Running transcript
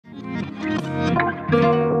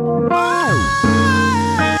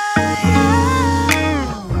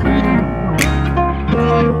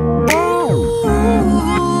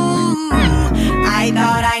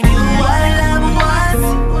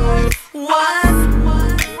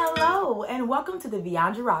welcome to the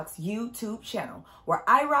Veondra Roxx YouTube channel, where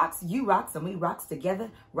I rocks, you rocks, and we rocks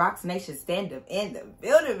together. Roxx Nation stand up in the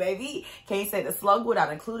building, baby. Can't say the slogan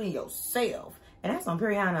without including yourself. And that's on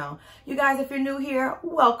Periano. You guys, if you're new here,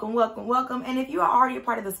 welcome, welcome, welcome. And if you are already a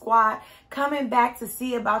part of the squad, coming back to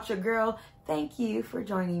see about your girl, thank you for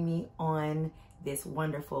joining me on this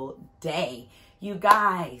wonderful day. You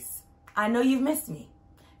guys, I know you've missed me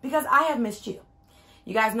because I have missed you.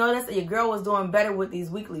 You guys noticed that your girl was doing better with these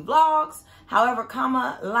weekly vlogs. However,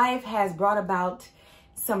 life has brought about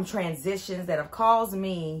some transitions that have caused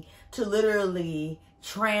me to literally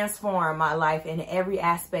transform my life in every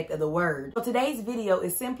aspect of the word. So today's video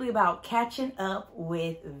is simply about catching up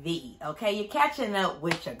with V, okay? You're catching up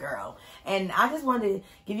with your girl. And I just wanted to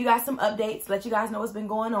give you guys some updates, let you guys know what's been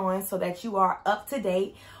going on so that you are up to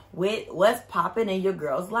date with what's popping in your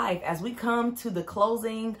girl's life. As we come to the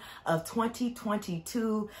closing of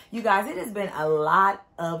 2022, you guys, it has been a lot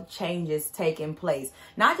of changes taking place,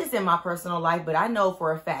 not just in my personal life, but I know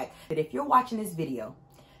for a fact that if you're watching this video,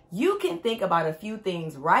 you can think about a few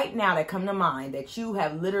things right now that come to mind that you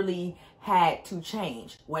have literally had to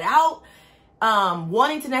change without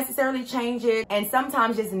wanting to necessarily change it, and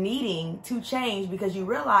sometimes just needing to change because you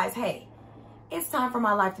realize, hey, it's time for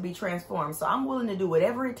my life to be transformed. So I'm willing to do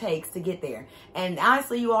whatever it takes to get there. And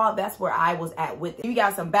honestly, you all, that's where I was at with it. You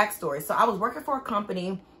got some backstory. So I was working for a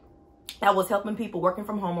company that was helping people working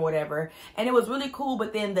from home or whatever. And it was really cool.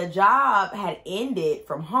 But then the job had ended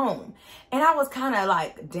from home. And I was kind of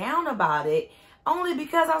like down about it, only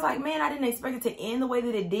because I was like, man, I didn't expect it to end the way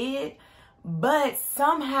that it did. But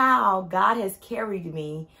somehow God has carried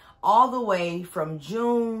me all the way from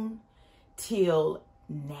June till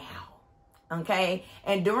now. Okay.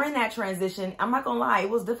 And during that transition, I'm not gonna lie, it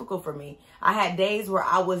was difficult for me. I had days where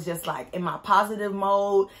I was just like in my positive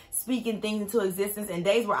mode, speaking things into existence, and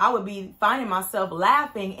days where I would be finding myself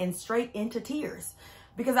laughing and straight into tears.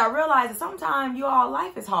 Because I realized that sometimes, you all,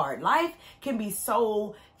 life is hard. Life can be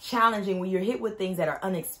so challenging when you're hit with things that are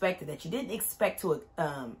unexpected, that you didn't expect to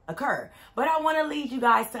occur. But I want to lead you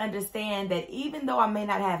guys to understand that even though I may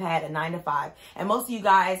not have had a 9-to-5, and most of you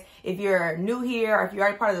guys, if you're new here or if you're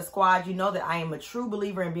already part of the squad, you know that I am a true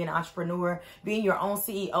believer in being an entrepreneur, being your own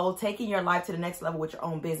CEO, taking your life to the next level with your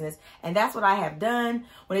own business. And that's what I have done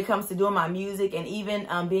when it comes to doing my music and even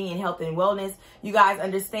being in health and wellness. You guys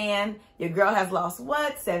understand, your girl has lost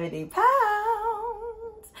what? 70 pounds.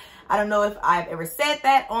 I don't know if I've ever said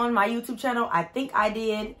that on my YouTube channel. I think I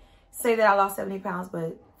did say that I lost 70 pounds,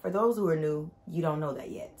 but for those who are new, you don't know that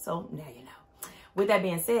yet. So now you know. With that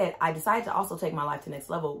being said, I decided to also take my life to the next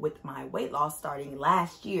level with my weight loss starting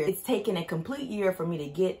last year. It's taken a complete year for me to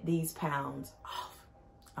get these pounds off.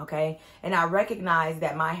 Okay. And I recognize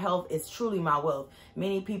that my health is truly my wealth.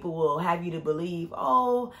 Many people will have you to believe,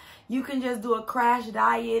 oh, you can just do a crash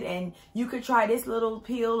diet and you could try this little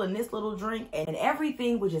pill and this little drink and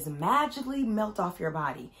everything would just magically melt off your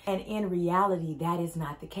body. And in reality, that is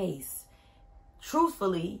not the case.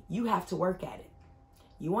 Truthfully, you have to work at it.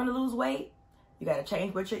 You want to lose weight? You got to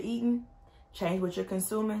change what you're eating, change what you're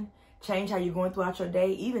consuming, change how you're going throughout your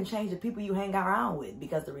day, even change the people you hang around with.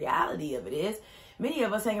 Because the reality of it is, many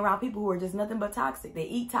of us hang around people who are just nothing but toxic. They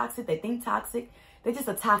eat toxic. They think toxic. They're just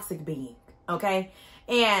a toxic being. Okay.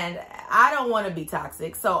 And I don't want to be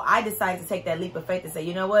toxic. So I decided to take that leap of faith and say,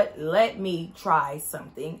 you know what? Let me try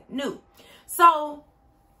something new. So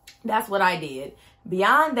that's what I did.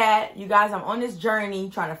 Beyond that, you guys, I'm on this journey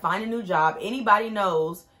trying to find a new job. Anybody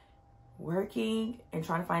knows working and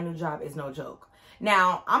trying to find a new job is no joke.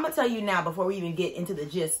 Now, I'm going to tell you now before we even get into the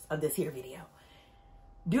gist of this here video.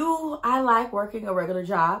 Do I like working a regular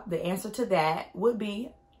job? The answer to that would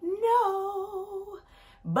be no.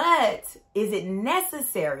 But is it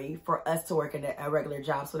necessary for us to work in a regular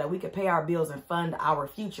job so that we can pay our bills and fund our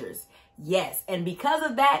futures? Yes. And because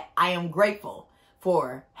of that, I am grateful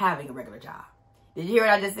for having a regular job. Did you hear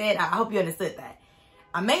what I just said? I hope you understood that.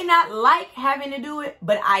 I may not like having to do it,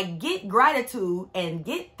 but I get gratitude and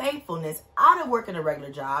get thankfulness out of working a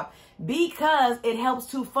regular job because it helps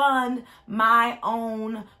to fund my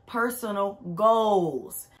own personal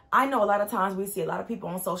goals. I know a lot of times we see a lot of people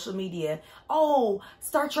on social media, oh,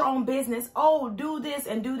 start your own business. Oh, do this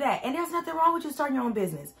and do that. And there's nothing wrong with you starting your own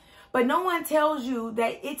business. But no one tells you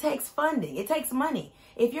that it takes funding. It takes money.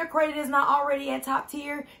 If your credit is not already at top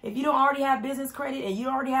tier, if you don't already have business credit and you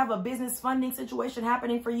already have a business funding situation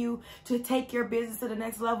happening for you to take your business to the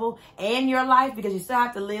next level and your life, because you still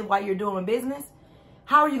have to live while you're doing business,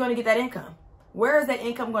 how are you going to get that income? Where is that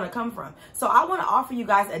income going to come from? So I want to offer you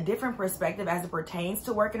guys a different perspective as it pertains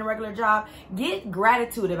to working a regular job. Get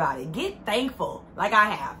gratitude about it. Get thankful like I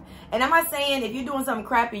have. And I'm not saying if you're doing something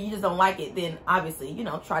crappy, you just don't like it, then obviously, you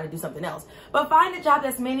know, try to do something else. But find a job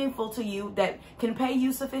that's meaningful to you, that can pay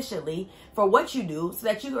you sufficiently for what you do so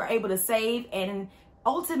that you are able to save and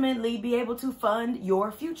ultimately be able to fund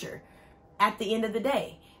your future at the end of the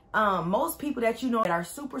day. Most people that you know that are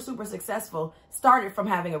super successful started from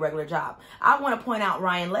having a regular job. I want to point out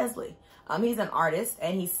Ryan Leslie. He's an artist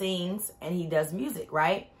and he sings and he does music,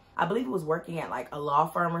 right? I believe he was working at like a law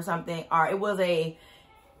firm or something, or it was a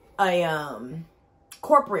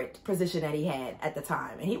corporate position that he had at the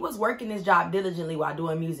time. And he was working his job diligently while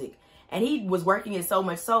doing music. And he was working it so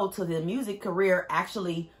much so till the music career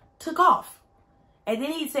actually took off. And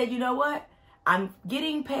then he said, you know what? I'm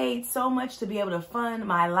getting paid so much to be able to fund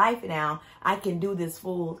my life now. I can do this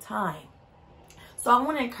full time. So I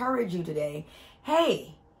want to encourage you today.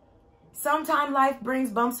 Hey, sometimes life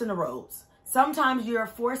brings bumps in the roads. Sometimes you're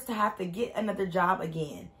forced to have to get another job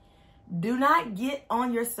again. Do not get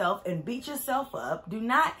on yourself and beat yourself up. Do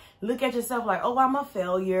not look at yourself like, oh, I'm a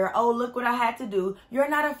failure. Oh, look what I had to do. You're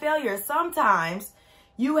not a failure. Sometimes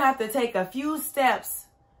you have to take a few steps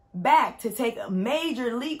back to take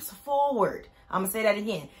major leaps forward. I'm gonna say that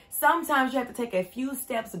again. Sometimes you have to take a few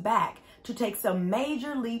steps back to take some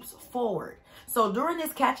major leaps forward. So during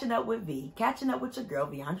this catching up with catching up with your girl,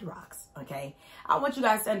 Veondra Roxx, okay? I want you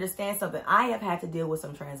guys to understand something. I have had to deal with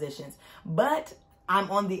some transitions, but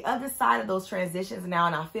I'm on the other side of those transitions now,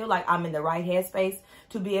 and I feel like I'm in the right headspace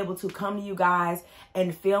to be able to come to you guys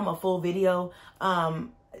and film a full video.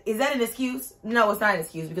 Is that an excuse? No, it's not an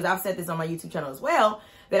excuse, because I've said this on my YouTube channel as well,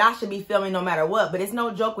 that I should be filming no matter what. But it's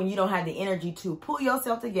no joke when you don't have the energy to pull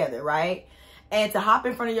yourself together, right? And to hop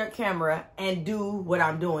in front of your camera and do what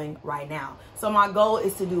I'm doing right now. So my goal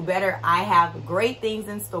is to do better. I have great things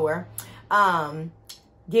in store.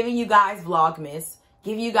 Giving you guys Vlogmas.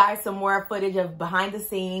 Giving you guys some more footage of behind the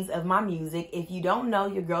scenes of my music. If you don't know,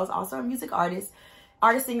 your girl's also a music artist,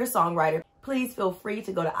 singer, songwriter. Please feel free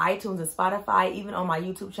to go to iTunes and Spotify. Even on my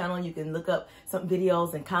YouTube channel, you can look up some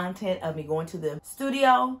videos and content of me going to the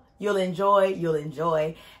studio. You'll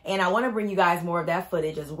enjoy. And I want to bring you guys more of that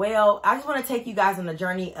footage as well. I just want to take you guys on the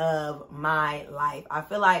journey of my life. I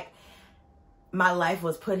feel like my life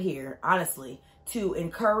was put here, honestly, to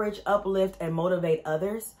encourage, uplift, and motivate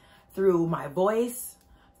others through my voice,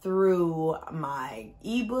 through my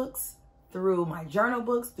ebooks, through my journal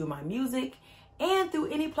books, through my music, and through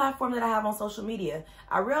any platform that I have on social media.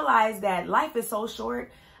 I realize that life is so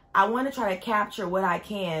short. I want to try to capture what I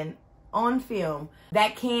can on film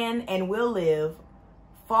that can and will live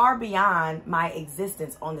far beyond my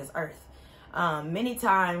existence on this earth. Many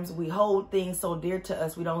times we hold things so dear to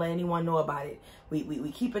us, we don't let anyone know about it.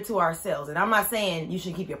 We keep it to ourselves. And I'm not saying you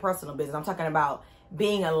should keep your personal business. I'm talking about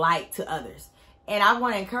being a light to others. And I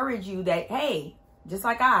want to encourage you that, hey, just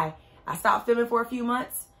like I stopped filming for a few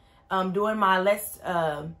months. Doing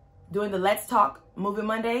the Let's Talk Movie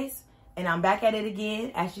Mondays, and I'm back at it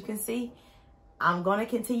again. As you can see, I'm going to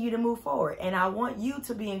continue to move forward, and I want you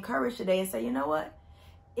to be encouraged today and say, you know what?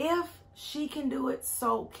 If she can do it,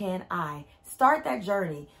 so can I. Start that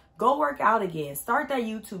journey. Go work out again. Start that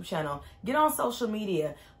YouTube channel. Get on social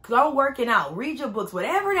media. Go working out. Read your books.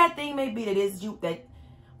 Whatever that thing may be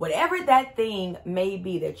whatever that thing may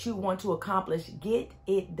be that you want to accomplish, get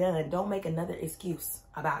it done. Don't make another excuse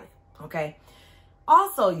about it. Okay.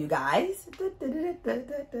 Also, you guys,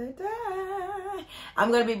 I'm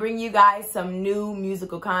going to be bringing you guys some new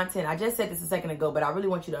musical content. I just said this a second ago, but I really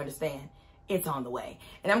want you to understand it's on the way.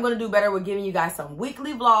 And I'm going to do better with giving you guys some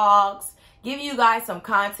weekly vlogs, giving you guys some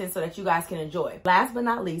content so that you guys can enjoy. Last but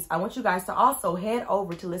not least, I want you guys to also head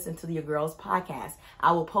over to listen to your girl's podcast.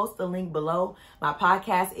 I will post the link below. My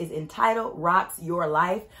podcast is entitled Roxx Your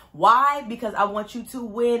Life. Why? Because I want you to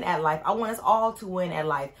win at life. I want us all to win at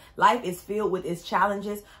life. Life is filled with its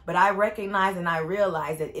challenges, but I recognize and I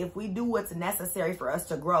realize that if we do what's necessary for us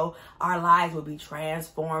to grow, our lives will be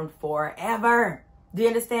transformed forever. Do you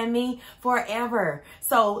understand me? Forever.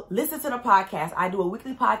 So listen to the podcast. I do a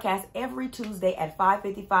weekly podcast every Tuesday at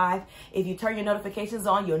 5:55. If you turn your notifications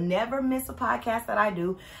on, you'll never miss a podcast that I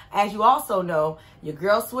do. As you also know, your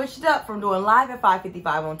girl switched up from doing live at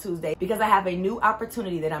 5:55 on Tuesday because I have a new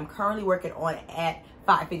opportunity that I'm currently working on at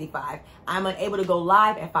 5:55. I'm unable to go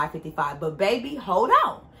live at 5:55, but baby, hold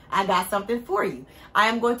on. I got something for you. I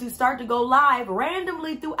am going to start to go live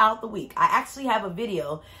randomly throughout the week. I actually have a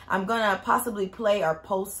video I'm going to possibly play or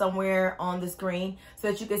post somewhere on the screen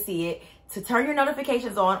so that you can see it. To turn your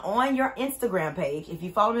notifications on your Instagram page. If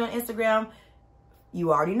you follow me on Instagram,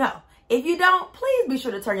 You already know. If you don't, please be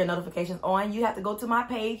sure to turn your notifications on. You have to go to my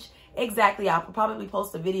page. Exactly. I'll probably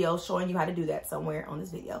post a video showing you how to do that somewhere on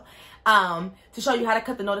this video. To show you how to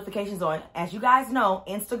cut the notifications on. As you guys know,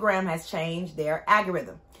 Instagram has changed their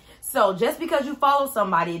algorithm. So just because you follow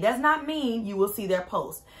somebody, it does not mean you will see their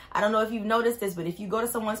post. I don't know if you've noticed this, but if you go to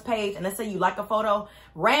someone's page and let's say you like a photo,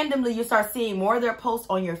 randomly you start seeing more of their posts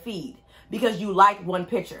on your feed because you liked one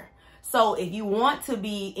picture. So if you want to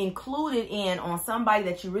be included in on somebody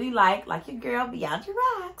that you really like your girl, Veondra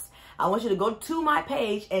Roxx, I want you to go to my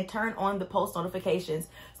page and turn on the post notifications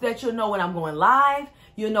so that you'll know when I'm going live,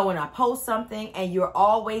 you'll know when I post something, and you're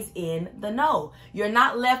always in the know. You're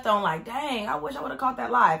not left on like, dang, I wish I would have caught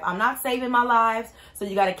that live. I'm not saving my lives, so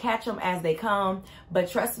you got to catch them as they come. But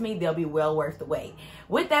trust me, they'll be well worth the wait.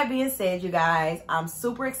 With that being said, you guys, I'm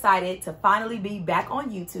super excited to finally be back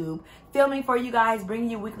on YouTube, filming for you guys, bringing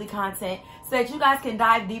you weekly content so that you guys can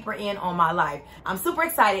dive deeper in on my life. I'm super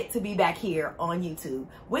excited to be back here on YouTube.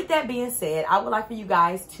 With that being said, I would like for you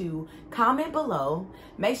guys to comment below.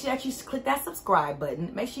 Make sure that you click that subscribe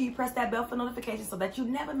button. Make sure you press that bell for notifications so that you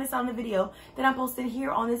never miss out on the video that I'm posting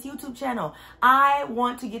here on this YouTube channel. I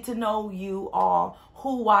want to get to know you all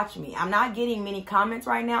who watch me. I'm not getting many comments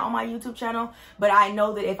right now on my YouTube channel, but I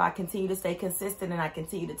know that if I continue to stay consistent and I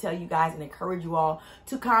continue to tell you guys and encourage you all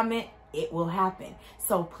to comment, it will happen.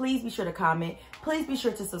 So please be sure to comment. Please be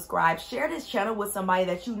sure to subscribe. Share this channel with somebody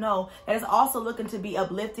that you know that is also looking to be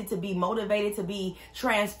uplifted, to be motivated, to be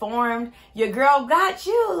transformed. Your girl got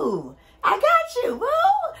you. I got you, boo.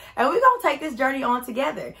 And we're going to take this journey on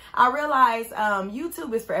together. I realize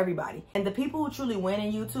YouTube is for everybody. And the people who truly win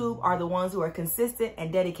in YouTube are the ones who are consistent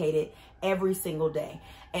and dedicated every single day.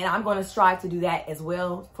 And I'm going to strive to do that as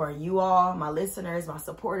well for you all, my listeners, my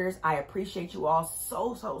supporters. I appreciate you all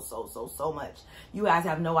so much. You guys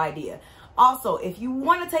have no idea. Also, if you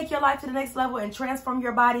want to take your life to the next level and transform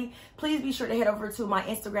your body, please be sure to head over to my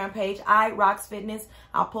Instagram page, Roxx Fitness.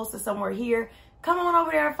 I'll post it somewhere here. Come on over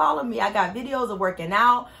there and follow me. I got videos of working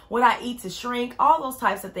out, what I eat to shrink, all those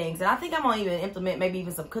types of things. And I think I'm going to even implement maybe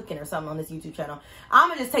even some cooking or something on this YouTube channel. I'm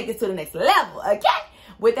going to just take this to the next level, okay?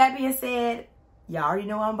 With that being said, y'all already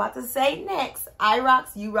know what I'm about to say next. I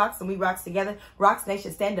rocks, you rocks, and we rocks together. Roxx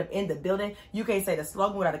Nation, stand up in the building. You can't say the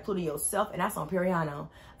slogan without including yourself, and that's on Periano.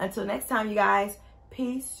 Until next time, you guys,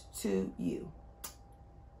 peace to you.